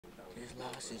This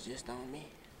loss is just on me.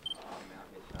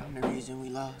 I'm the reason we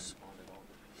lost.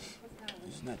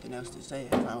 There's nothing else to say.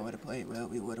 If I would have played well,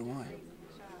 we would have won.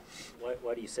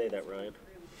 Why do you say that, Ryan?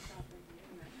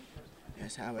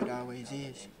 That's how it always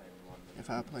is. If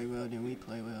I play well, then we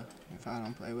play well. If I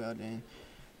don't play well, then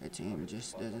the team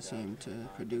just doesn't seem to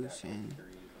produce, and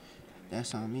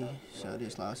that's on me. So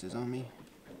this loss is on me.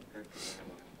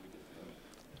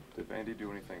 Did Vandy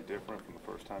do anything different from the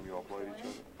first time you all played each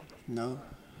other? No,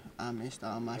 I missed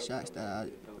all my shots that I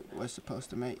was supposed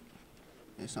to make.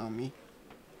 It's on me.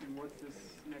 And what's this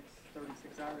next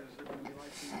 36 hours going to be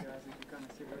like for you guys as you kind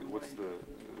of sit here and What's wait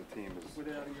the team is? with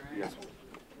it out of your hands? Yes.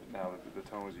 Now the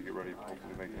tone as you get ready,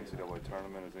 hopefully, to make the NCAA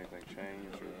tournament. Has anything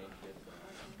changed?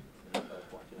 Or?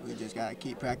 We just gotta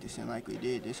keep practicing like we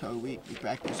did this whole week. We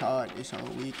practiced hard this whole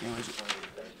week and was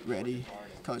ready.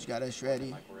 Coach got us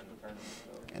ready,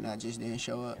 and I just didn't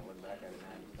show up.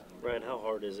 Ryan, how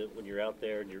hard is it when you're out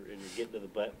there and you're getting to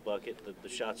the bucket, the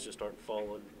shots just aren't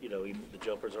falling, you know, even the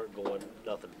jumpers aren't going,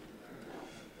 nothing?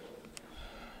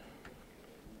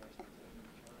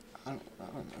 I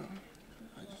don't know.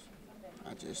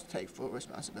 I just take full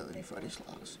responsibility for this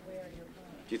loss.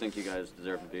 Do you think you guys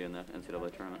deserve to be in the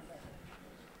NCAA tournament?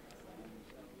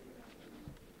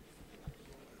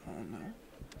 I don't know.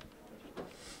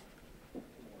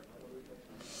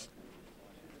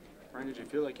 Ryan, did you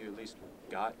feel like you at least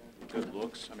got good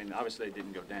looks? I mean, obviously they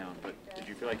didn't go down, but did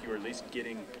you feel like you were at least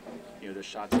getting, you know, the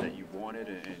shots that you wanted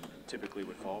and typically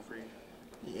would fall for you?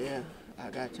 Yeah, I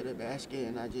got to the basket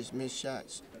and I just missed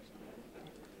shots.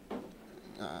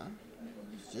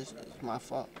 It's my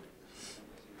fault.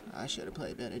 I should have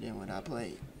played better than what I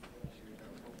played.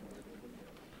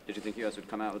 Did you think you guys would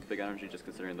come out with big energy, just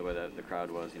considering the way that the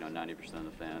crowd was, you know, 90% of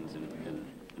the fans in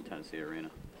Tennessee Arena?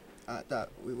 I thought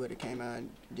we would have came out and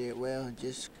did well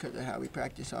just because of how we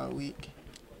practiced all week.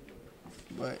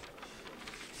 But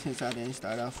since I didn't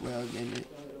start off well, then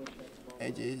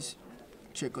it just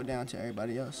trickled down to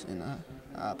everybody else, and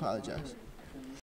I apologize.